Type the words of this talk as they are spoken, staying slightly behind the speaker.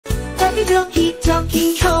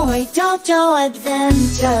Talking Toy Toto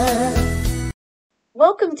Adventure.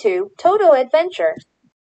 Welcome to Toto Adventure.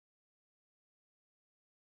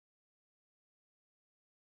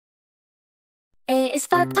 A is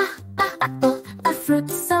for apple, a fruit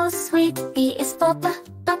so sweet. B is for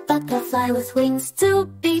butterfly with wings to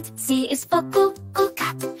beat. C is for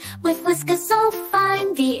cat with whiskers so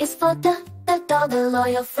fine. D is for the dog, a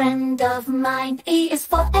loyal friend of mine. E is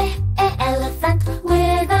for elephant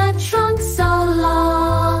with a trunk so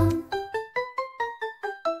long.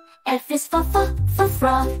 F is for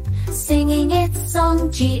frog, singing its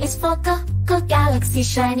song. G is for galaxy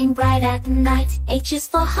shining bright at night. H is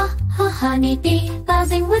for honeybee,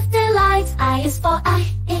 buzzing with delight. I is for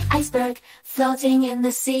iceberg, floating in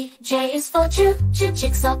the sea. J is for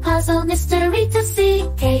jigsaw puzzle, mystery to see.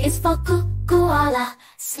 K is for koala,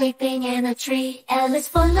 sleeping in a tree. L is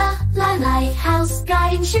for lighthouse,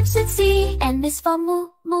 guiding ships at sea. N is for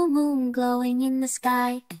moon, glowing in the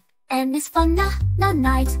sky. N is for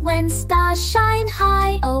night, when stars shine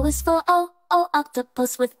high. O is for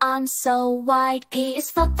octopus with arms so wide. P is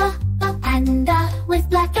for panda with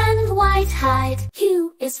black and white hide.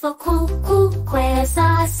 Q is for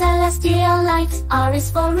quasar, celestial light. R is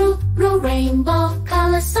for rainbow,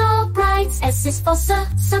 color so bright. S is for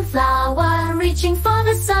sunflower, reaching for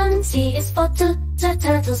the sun. T is for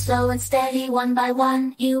turtle, slow and steady, one by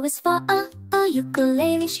one. U is for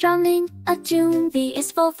ukulele, strumming a tune. V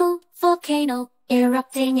is for volcano,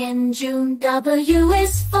 erupting in June. W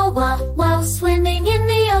is for wow, swimming in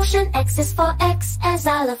the ocean. X is for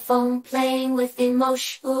xylophone, playing with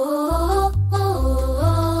emotion.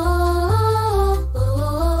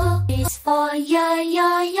 B is for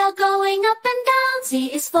yeah, going up and down. Z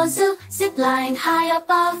is for zip line, high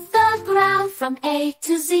above the ground. From A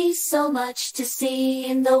to Z, so much to see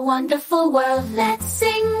in the wonderful world. Let's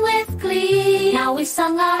sing with glee. Now we've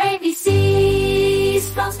sung our ABCs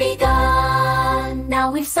from begun.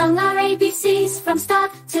 Now we've sung our ABCs from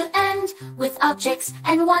start to end. With objects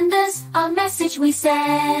and wonders, our message we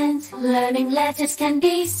send. Learning letters can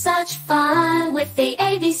be such fun with the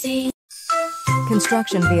ABCs.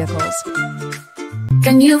 Construction vehicles.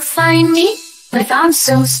 Can you find me? With arms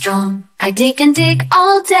so strong, I dig and dig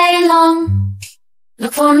all day long.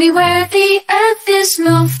 Look for me where the earth is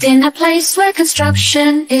moved, in a place where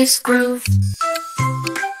construction is grooved.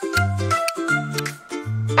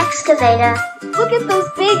 Excavator. Look at those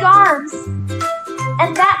big arms!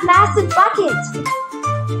 And that massive bucket!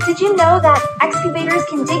 Did you know that excavators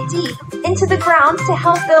can dig deep into the ground to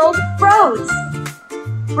help build roads,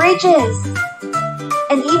 bridges,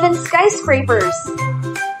 and even skyscrapers?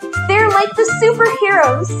 They're like the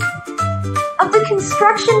superheroes of the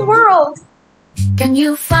construction world. Can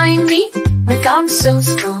you find me? With arms so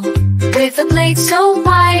strong, with a blade so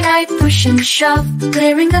wide, I push and shove,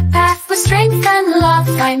 clearing the path with strength and love.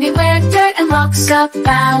 Find me where dirt and rocks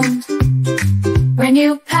abound, where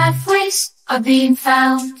new pathways are being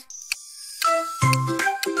found.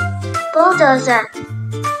 Bulldozer.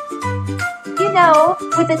 You know,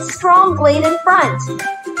 with its strong blade in front,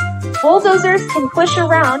 bulldozers can push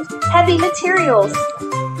around heavy materials,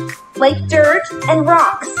 like dirt and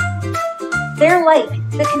rocks. They're like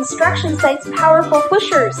the construction site's powerful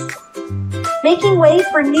pushers, making way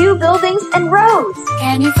for new buildings and roads.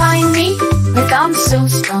 Can you find me? With arms so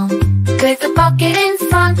strong, with a bucket in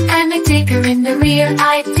front and a digger in the rear.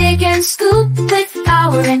 I dig and scoop with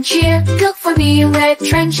power and cheer. Look for me where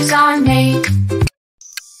trenches are made.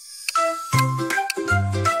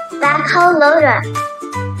 Backhoe loader.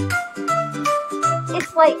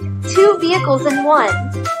 It's like two vehicles in one.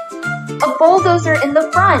 A bulldozer in the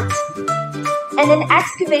front and an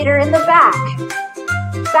excavator in the back.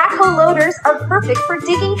 Backhoe loaders are perfect for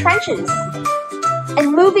digging trenches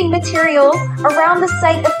and moving materials around the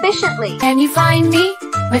site efficiently. Can you find me?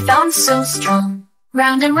 With arms so strong,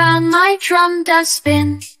 round and round my drum does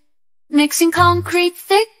spin, mixing concrete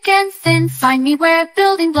thick and thin. Find me where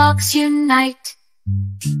building blocks unite,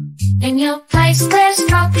 in your place where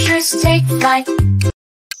structures take flight.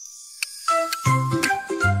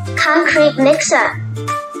 Concrete mixer.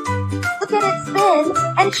 Look at it spin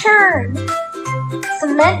and churn.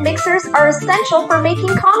 Cement mixers are essential for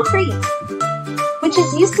making concrete, which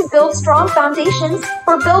is used to build strong foundations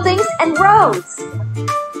for buildings and roads.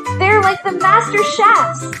 They're like the master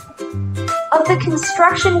chefs of the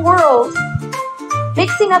construction world,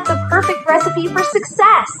 mixing up the perfect recipe for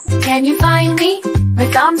success. Can you find me?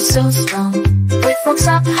 With arms so strong, with forks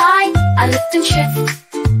up high, I lift and shift,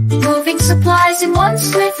 moving supplies in one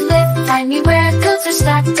swift lift. Find me where goods are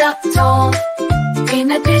stacked up tall,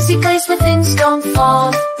 in a busy place where things don't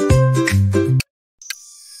fall.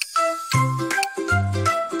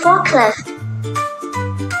 Forklift.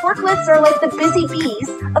 Forklifts are like the busy bees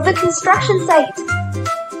of the construction site,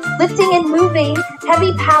 lifting and moving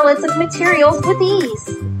heavy pallets of materials with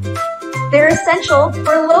ease. They're essential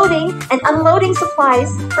for loading and unloading supplies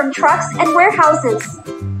from trucks and warehouses.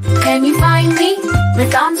 Can you find me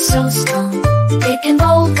with arms so strong, big and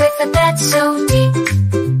bold with a bed so deep?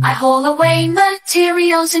 I haul away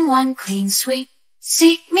materials in one clean sweep.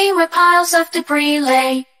 Seek me where piles of debris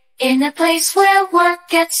lay, in a place where work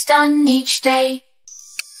gets done each day.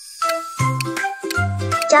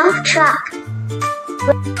 Dump truck.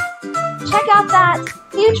 Check out that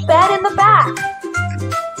huge bed in the back.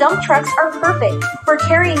 Dump trucks are perfect for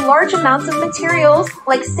carrying large amounts of materials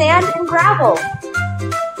like sand and gravel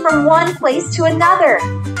from one place to another.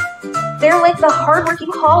 They're like the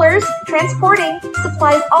hardworking haulers transporting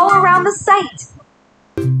supplies all around the site.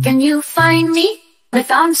 Can you find me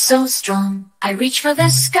with arms so strong? I reach for the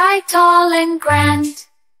sky tall and grand,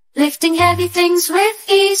 lifting heavy things with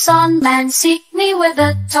ease on land. Seek me where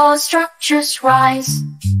the tall structures rise,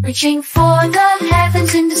 reaching for the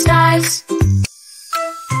heavens in disguise.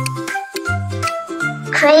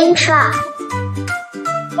 Crane truck.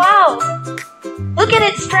 Wow! Look at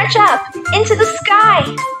it stretch up into the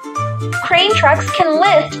sky! Crane trucks can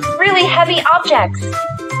lift really heavy objects,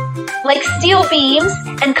 like steel beams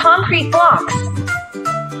and concrete blocks,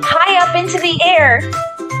 high up into the air.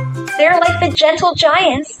 They're like the gentle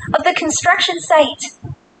giants of the construction site,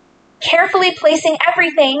 carefully placing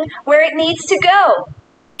everything where it needs to go.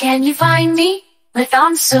 Can you find me with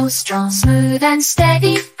arms so strong? Smooth and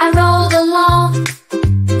steady, I roll along,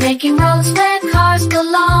 making roads where cars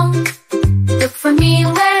belong. Look for me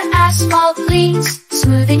where asphalt bleeds,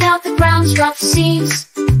 smoothing out the ground's rough seams.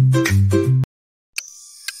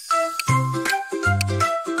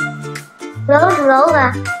 Road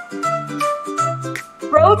roller.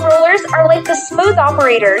 Road rollers are like the smooth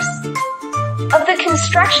operators of the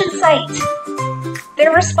construction site.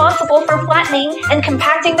 They're responsible for flattening and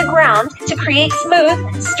compacting the ground to create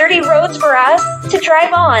smooth, sturdy roads for us to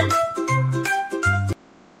drive on.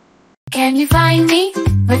 Can you find me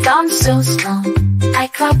with arms so strong? I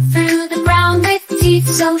cut through the ground with teeth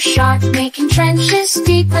so sharp, making trenches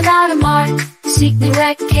deep without a mark. Seek me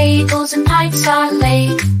where cables and pipes are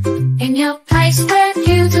laid, in your place where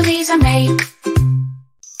utilities are made.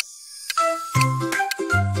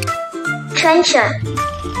 Trencher.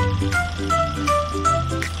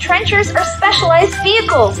 Trenchers are specialized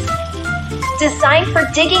vehicles designed for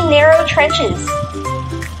digging narrow trenches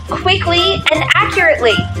quickly and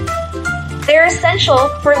accurately. They're essential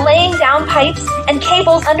for laying down pipes and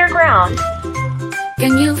cables underground.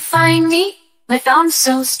 Can you find me with arms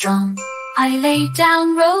so strong? I lay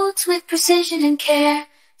down roads with precision and care,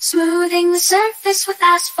 smoothing the surface with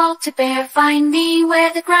asphalt to bear. Find me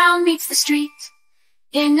where the ground meets the street,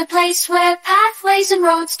 in a place where pathways and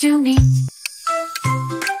roads do meet.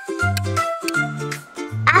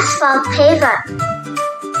 Asphalt paver.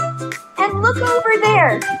 And look over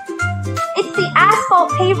there. It's the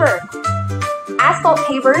asphalt paver. Asphalt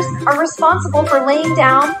pavers are responsible for laying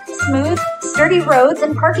down smooth, sturdy roads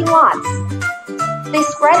and parking lots. They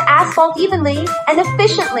spread asphalt evenly and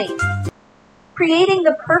efficiently, creating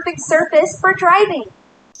the perfect surface for driving.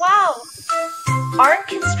 Wow! Aren't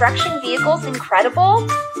construction vehicles incredible?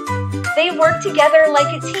 They work together like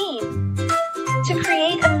a team to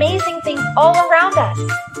create amazing things all around us.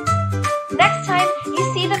 Next time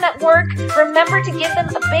you see them at work, remember to give them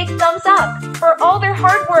a big thumbs up for all their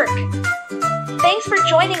hard work. Thanks for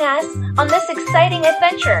joining us on this exciting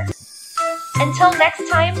adventure. Until next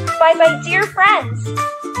time, bye-bye, dear friends.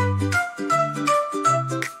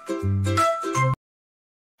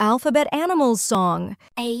 Alphabet Animals Song.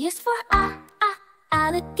 A is for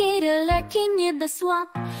alligator lurking in the swamp,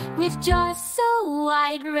 with jaws so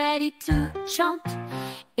wide, ready to chomp.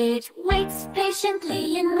 It waits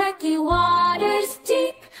patiently in murky waters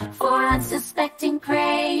deep, for unsuspecting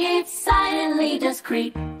prey it silently does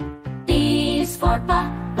creep. B is for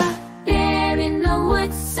bear in the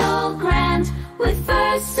woods so grand, with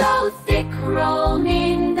fur so thick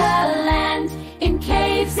roaming the land. In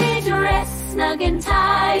caves it rests snug and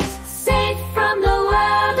tight, safe from the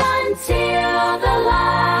world until the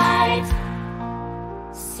light.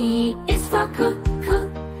 C is for cuckoo,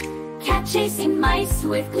 cat chasing mice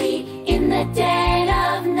swiftly in the dead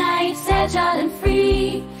of night, agile and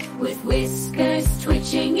free, with whiskers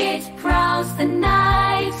twitching it prowls the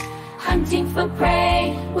night, hunting for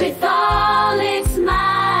prey with all its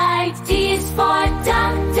might. D is for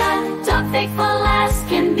dog faithful as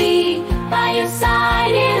can be, by your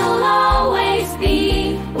side it'll always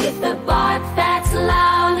be, with a bark that's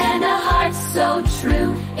loud and a heart so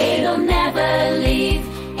true, it'll never leave.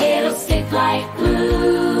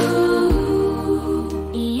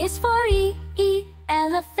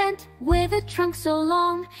 trunk so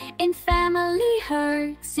long, in family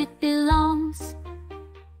herds it belongs.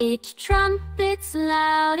 It trumpets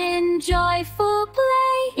loud in joyful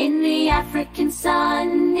play. In the African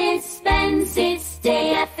sun it spends its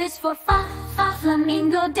day. F is for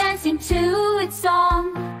flamingo dancing to its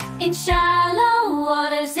song. In shallow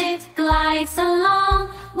waters it glides along,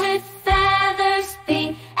 with feathers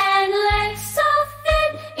pink and legs so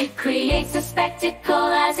thin. It creates a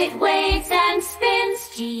spectacle as it waves and spins.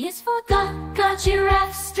 G is for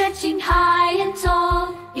giraffe stretching high and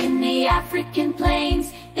tall. In the African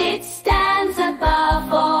plains it stands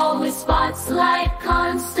above all, with spots like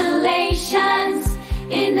constellations.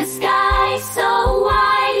 In the sky so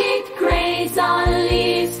wide it grades on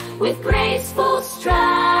leaves with graceful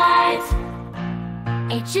strides.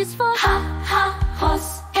 H is for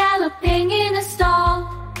horse galloping in a stall.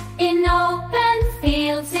 In open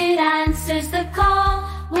fields it answers the call,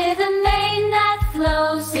 with a mane that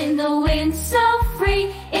flows in the wind so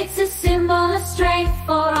free. It's a symbol of strength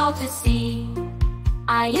for all to see.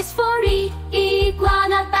 I is for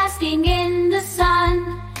iguana basking in the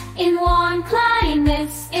sun. In warm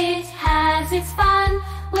climates it has its fun,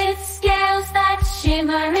 with scales that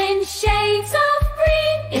shimmer in shades of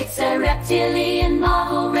green. It's a reptilian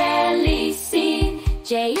marvel rarely seen.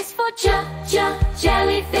 J is for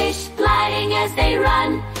jellyfish gliding as they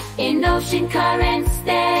run. In ocean currents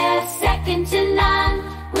they're second to none,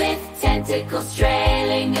 with tentacles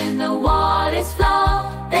trailing in the water's flow.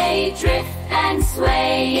 They drift and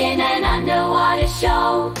sway in an underwater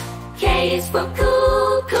show. K is for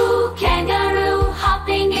cuckoo kangaroo,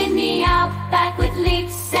 hopping in the outback with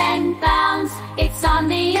leaps and bounds. It's on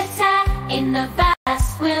the attack in the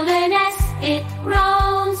vast wilderness. It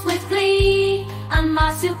roams with glee, a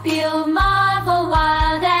marsupial marvel,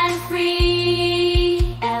 wild and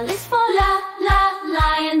free. L is for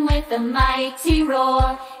lion with a mighty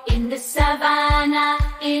roar. In the savannah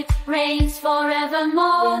it reigns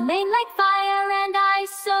forevermore. With mane like fire and eyes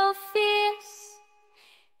so fierce,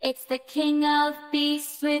 it's the king of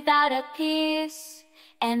beasts without a pierce.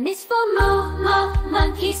 And this for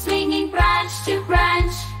monkey swinging branch to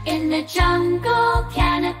branch. In the jungle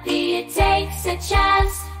canopy it takes a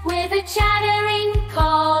chance, with a chattering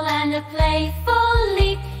call and a playful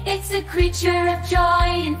leap. It's a creature of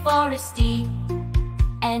joy in forest deep.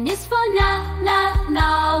 N is for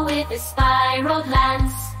na with a spiral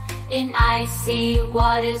glance. In icy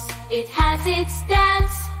waters it has its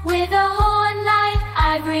dance, with a horn like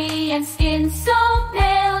ivory and skin so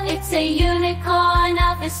pale. It's a unicorn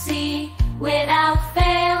of the sea without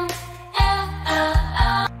fail.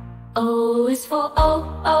 O is for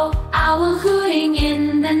owl hooting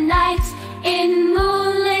in the night. In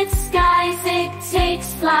moonlit skies it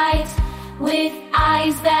takes flight, with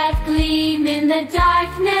eyes that gleam in the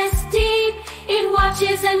darkness deep. It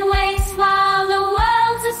watches and waits while the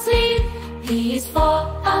world's asleep. P is for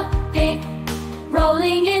a pig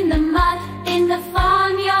rolling in the mud in the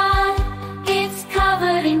farmyard. It's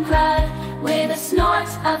covered in crud, with a snort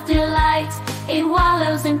of delight. It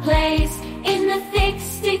wallows and plays in the thick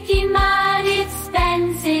sticky mud. It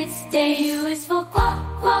spends its day. U is for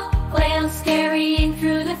quail scurrying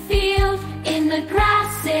through the field. In the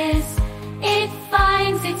grasses it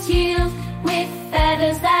finds its yield, with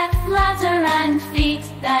feathers that flutter and feet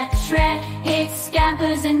that tread. It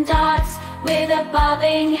scampers and darts with a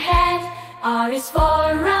bobbing head. R is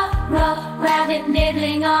for rabbit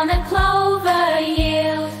nibbling on a clover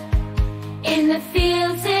yield. In the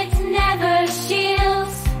fields it never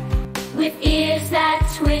shields, with ears that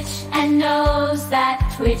twitch and nose that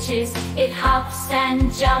twitches. It hops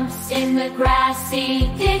and jumps in the grassy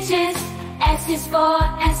ditches. S is for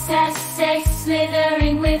SSA,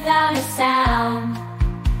 slithering without a sound.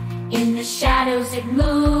 In the shadows it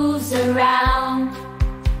moves around,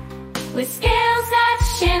 with scales that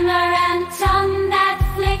shimmer and tongue that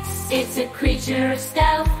flicks. It's a creature of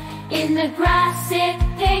stealth, in the grass it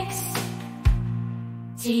picks.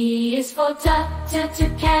 T is for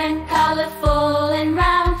toucan, colorful and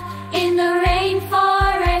round. In the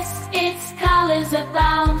rainforest its colors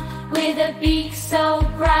abound, with a beak so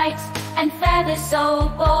bright and feathers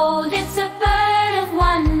so bold. It's a bird of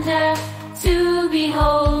wonder to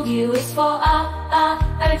behold. U is for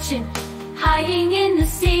urchin, hiding in the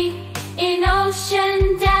sea. In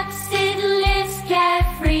ocean depths it lives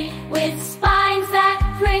carefree, with spines that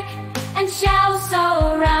prick and shells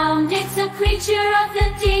so round. It's a creature of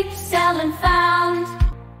the deep, seldom found.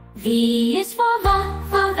 V is for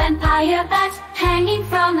vampire bat, hanging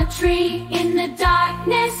from a tree. In the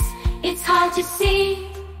darkness it's hard to see,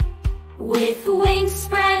 with wings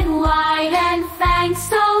spread wide and fangs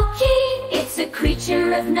so keen. It's a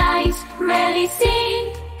creature of night, rarely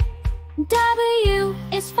seen. W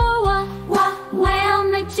is for whale,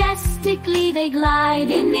 majestically they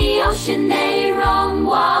glide. In the ocean they roam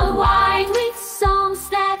wide, with songs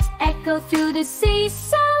that echo through the sea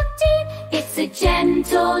so deep. It's a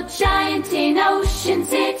gentle giant in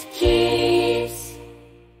oceans it keeps.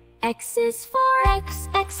 X is for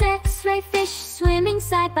X-ray fish, swimming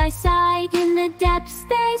side by side. In the depths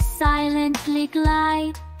they silently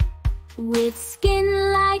glide, with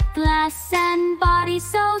skin like glass and body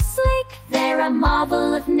so sleek. They're a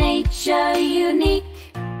marvel of nature, unique.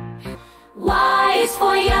 Y is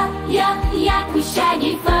for yak, with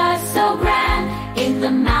shaggy fur so grand. In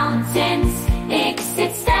the mountains it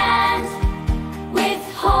stands, with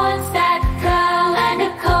horns that curl and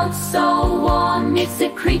a coat so warm. It's a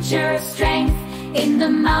creature of strength in the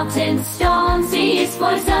mountain storms. Z is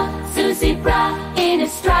for zebra, in a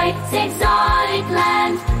striped exotic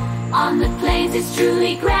land. On the plains it's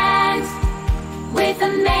truly grand, with a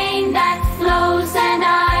mane that flows and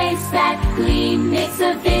eyes that gleam. It's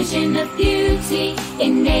a vision of beauty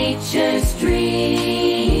in nature's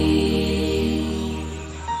dream.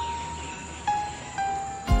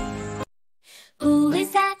 Who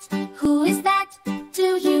is that? Who is that?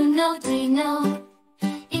 Do you know? Do you know?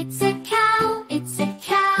 It's a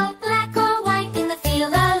cow, black or white, in the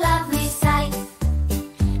field a lovely sight.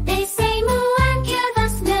 They say moo and give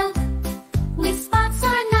us milk, with spots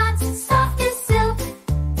or knots soft as silk.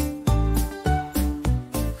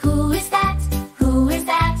 Who is that? Who is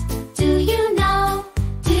that? Do you know?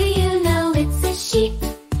 Do you know? It's a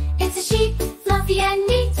sheep, fluffy and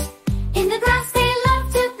neat. In the grass they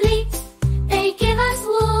love to bleat. They give us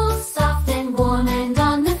wool, soft and warm, and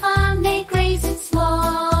on the farm they graze and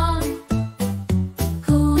swarm.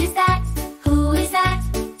 Who is that? Who is that?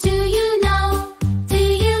 Do you know? Do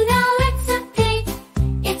you know? It's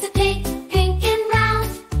a pig, pink and round.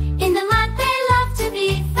 In the mud they love to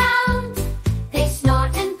be found. They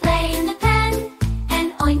snort and play in the pen,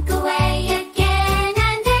 and oink away again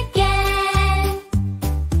and again.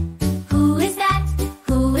 Who is that?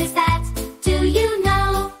 Who is that? Do you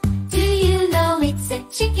know? Do you know? It's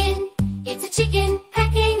a chicken,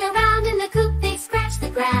 pecking around in the coop. They scratch the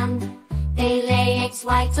ground. They lay eggs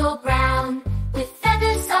white or brown, with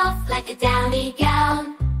feathers off like a downy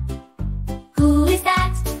gown. Who is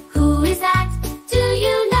that? Who is that? Do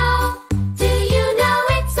you know? Do you know?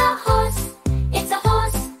 It's a horse,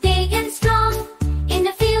 big and strong. In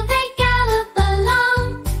the field they gallop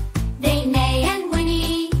along. They neigh and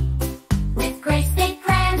whinny, with grace they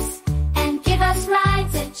prance, and give us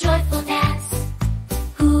rides, a joyful dance.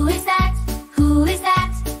 Who is that? Who is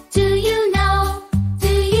that? Do you know? Do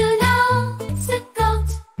you know? It's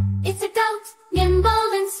a goat,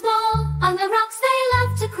 nimble and small. On the rocks they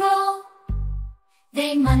love to crawl.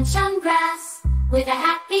 They munch on grass with a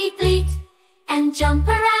happy bleat, and jump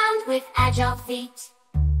around with agile feet.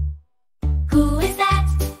 Who is that?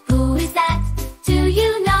 Who is that? Do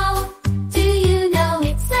you know? Do you know?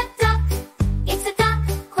 It's a duck,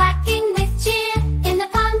 quacking with cheer. In the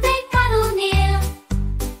pond they paddle near.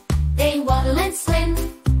 They waddle and swim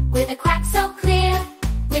with a quack so clear,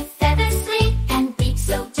 with feathers sleek and beak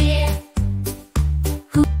so dear.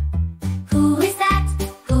 Who is that?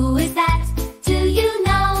 Who is that? Do you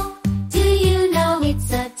know? Do you know?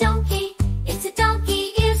 It's a donkey,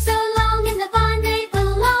 ears so long. In the barn they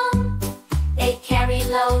belong. They carry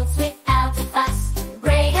loads without a fuss.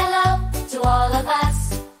 Bray hello to all of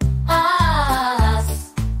us.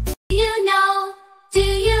 Do you know? Do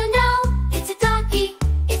you know? It's a donkey,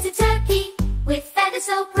 it's a turkey, with feathers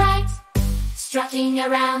so bright. Strutting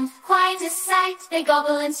around, quite a sight. They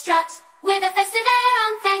gobble and strut, with a festive air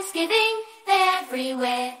on Thanksgiving. They're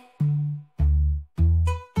everywhere.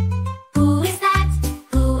 Who is that?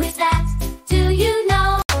 Who is that? Do you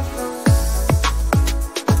know?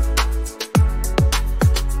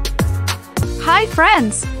 Hi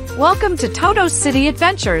friends! Welcome to Toto's City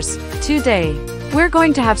Adventures. Today, we're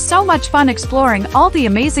going to have so much fun exploring all the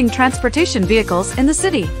amazing transportation vehicles in the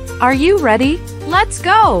city. Are you ready? Let's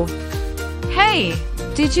go! Hey!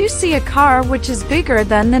 Did you see a car which is bigger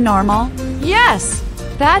than the normal? Yes!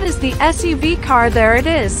 That is the SUV car. There it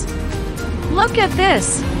is. Look at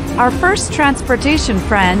this! Our first transportation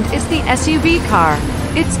friend is the SUV car.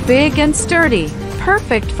 It's big and sturdy,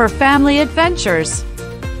 perfect for family adventures.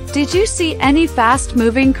 Did you see any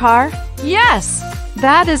fast-moving car? Yes!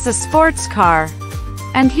 That is a sports car.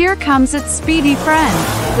 And here comes its speedy friend,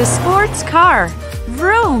 the sports car.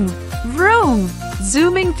 Vroom! Vroom!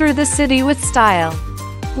 Zooming through the city with style.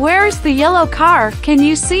 Where's the yellow car? Can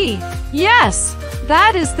you see? Yes!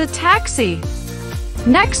 That is the taxi.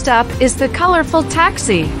 Next up is the colorful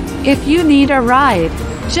taxi. If you need a ride,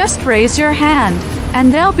 just raise your hand.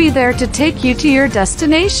 and they'll be there to take you to your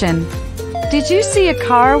destination. Did you see a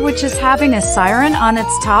car which is having a siren on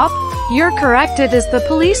its top? You're correct, it is the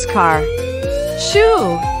police car.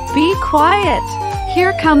 Shoo! Be quiet.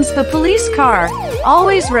 Here comes the police car,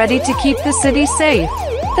 always ready to keep the city safe.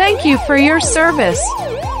 Thank you for your service.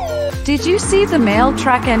 Did you see the mail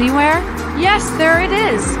truck anywhere? Yes, there it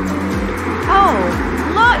is. Oh,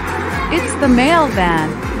 look! It's the mail van.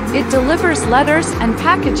 It delivers letters and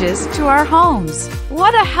packages to our homes.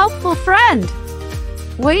 What a helpful friend!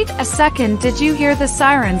 Wait a second, did you hear the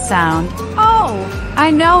siren sound? Oh,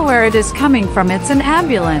 I know where it is coming from. It's an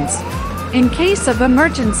ambulance. In case of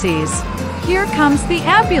emergencies, here comes the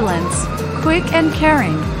ambulance, quick and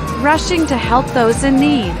caring, rushing to help those in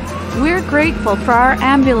need. We're grateful for our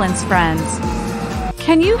ambulance friends.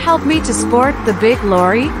 Can you help me to sport the big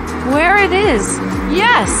lorry? Where it is?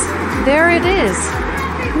 Yes, there it is.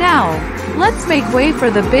 Now, let's make way for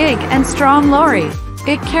the big and strong lorry.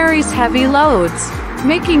 It carries heavy loads,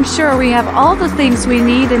 making sure we have all the things we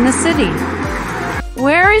need in the city.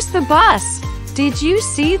 Where is the bus? Did you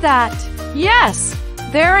see that? Yes,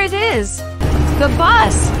 there it is. The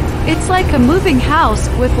bus. It's like a moving house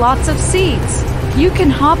with lots of seats. You can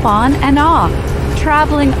hop on and off,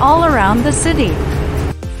 traveling all around the city.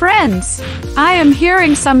 Friends, I am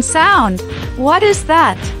hearing some sound. What is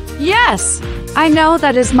that? Yes, I know,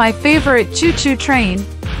 that is my favorite choo-choo train.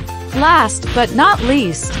 Last but not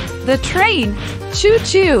least, the train.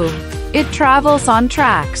 Choo-choo. It travels on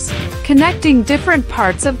tracks, connecting different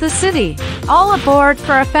parts of the city. All aboard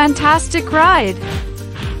for a fantastic ride.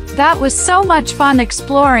 That was so much fun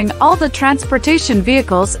exploring all the transportation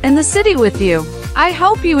vehicles in the city with you. I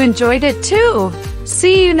hope you enjoyed it too.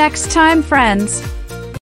 See you next time, friends.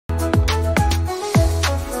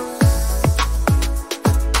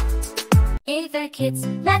 Hey there kids,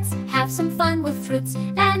 let's have some fun with fruits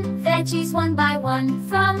and veggies one by one.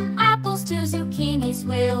 From apples to zucchinis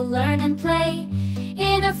we'll learn and play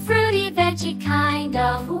in a fruity veggie kind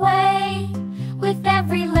of way. With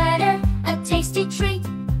every letter a tasty treat,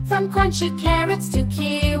 from crunchy carrots to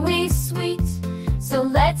kiwi sweet. So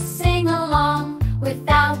let's sing along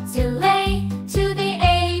without delay to the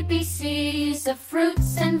ABCs of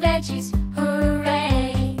fruits and veggies,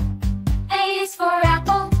 hooray! A is for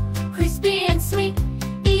apple, crispy and sweet.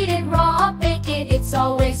 Eat it raw, bake it, it's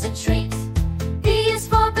always a treat. B is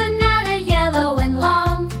for banana, yellow and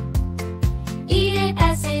long. Eat it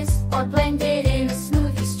as is or blend it in a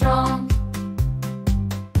smoothie strong.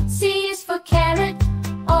 C is for carrot,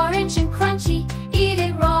 orange and crunchy.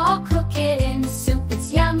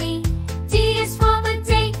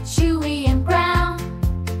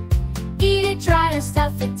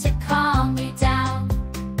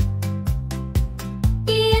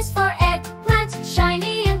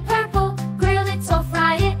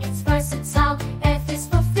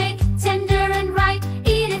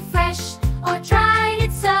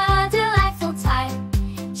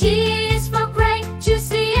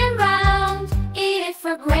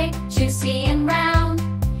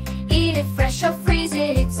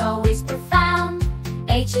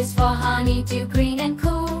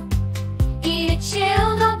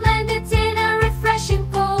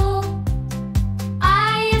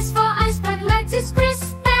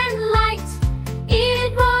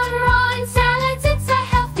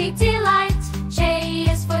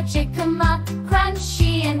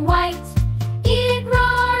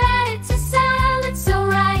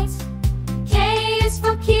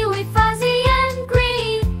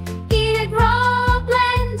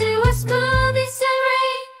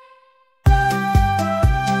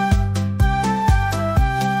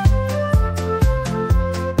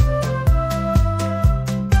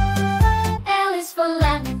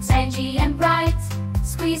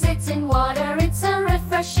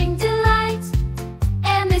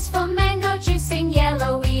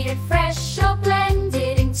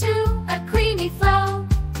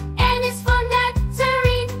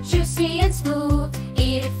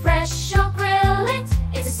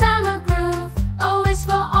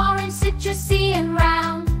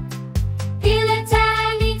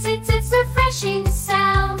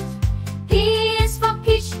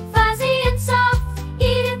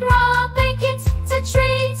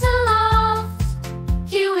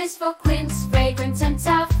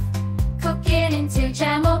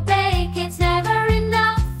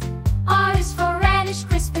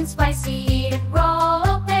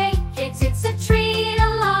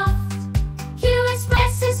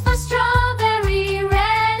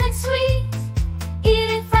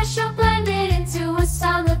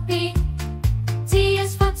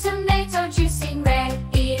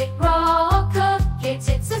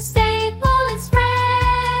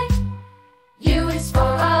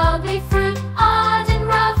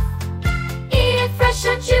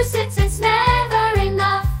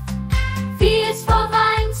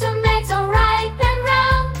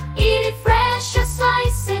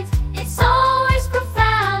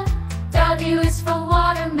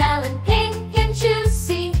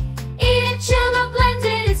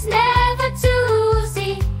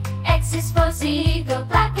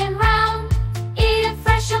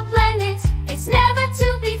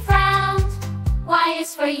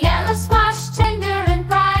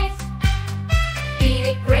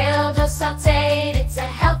 sauteed, it's a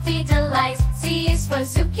healthy delight. Z is for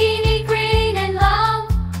zucchini, green and long.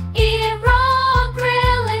 Eat it raw or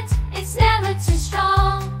grill it, it's never too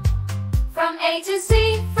strong. From A to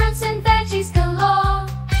Z, fruits and veggies galore.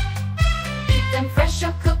 Eat them fresh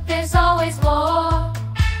or cooked, there's always more.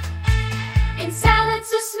 In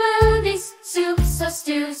salads or smoothies, soups or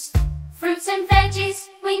stews, fruits and veggies,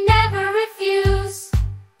 we never refuse.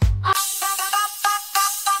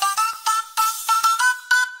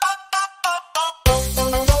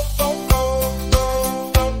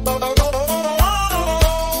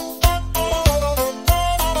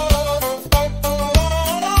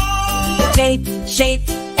 Shape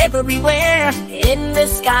everywhere, in the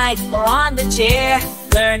sky or on the chair.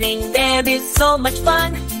 Learning them is so much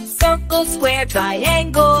fun. Circle, square,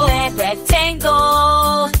 triangle, and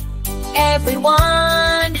rectangle.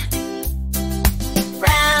 Everyone,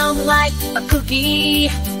 round like a cookie.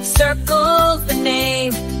 Circle's the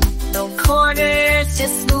name. No corners,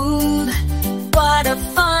 just smooth. What a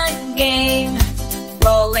fun game.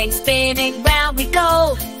 Rolling, spinning, round we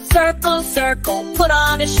go. Circle, circle, put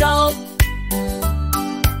on a show.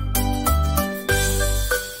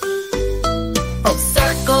 Oh,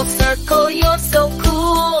 circle, circle, you're so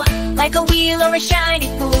cool. Like a wheel or a shiny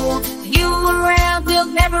pool. You around,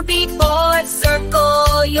 we'll never be bored.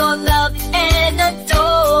 Circle, you're loved and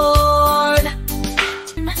adored.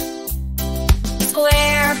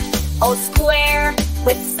 Square, oh square,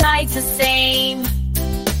 with sides the same.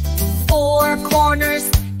 Four corners,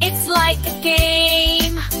 it's like a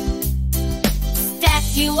game. Stack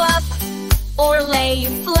you up, or lay you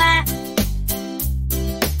flat.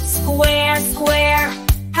 Square, square,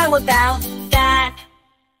 how about that?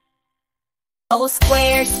 Oh,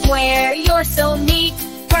 square, square, you're so neat.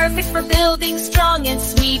 Perfect for building strong and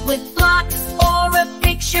sweet. With blocks or a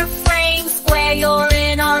picture frame. Square, you're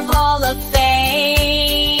in our Hall of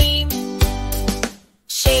Fame.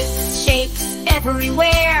 Shapes, shapes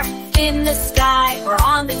everywhere. In the sky or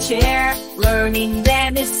on the chair. Learning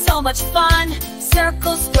them is so much fun.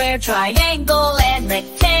 Circle, square, triangle, and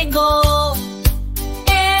rectangle.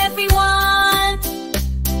 Everyone,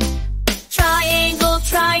 triangle,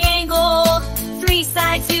 triangle. Three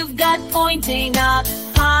sides you've got pointing up.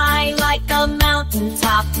 High like a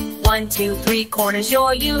mountaintop. 1, 2, 3 corners,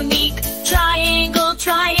 you're unique. Triangle,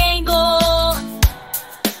 triangle.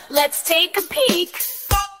 Let's take a peek.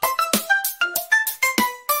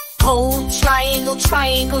 Oh, triangle,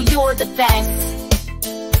 triangle, you're the best.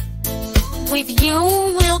 With you,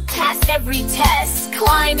 we'll pass every test.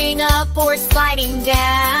 Climbing up or sliding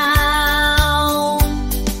down.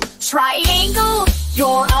 Triangle,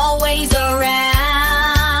 you're always around.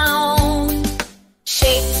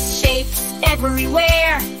 Shapes, shapes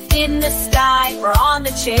everywhere. In the sky or on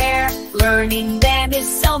the chair. Learning them is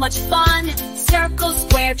so much fun. Circle,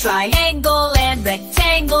 square, triangle, and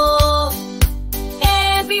rectangle.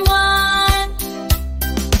 Everyone,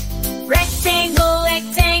 rectangle,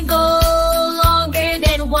 rectangle, longer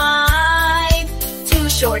than wide. Two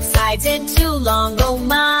short sides and too long, oh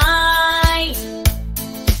my.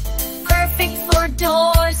 Perfect for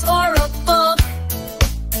doors or a book.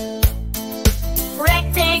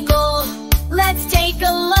 Rectangle, let's take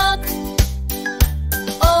a look.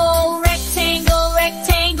 Oh, rectangle,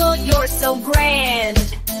 rectangle, you're so grand.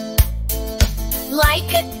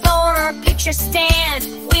 Like a door or picture stand.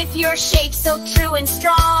 With your shape so true and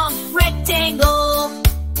strong. Rectangle,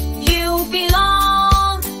 you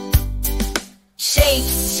belong.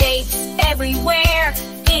 Shapes, shapes everywhere.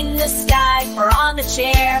 In the sky or on the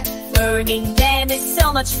chair. Learning them is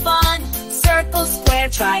so much fun. Circle, square,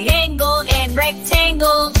 triangle, and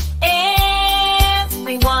rectangle.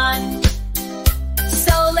 Everyone,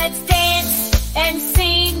 so let's dance and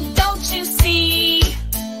sing, don't you see?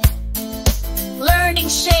 Learning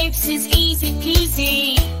shapes is easy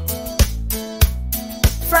peasy.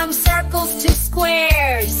 From circles to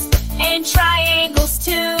squares and triangles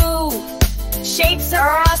too. Shapes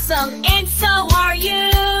are awesome and so are you.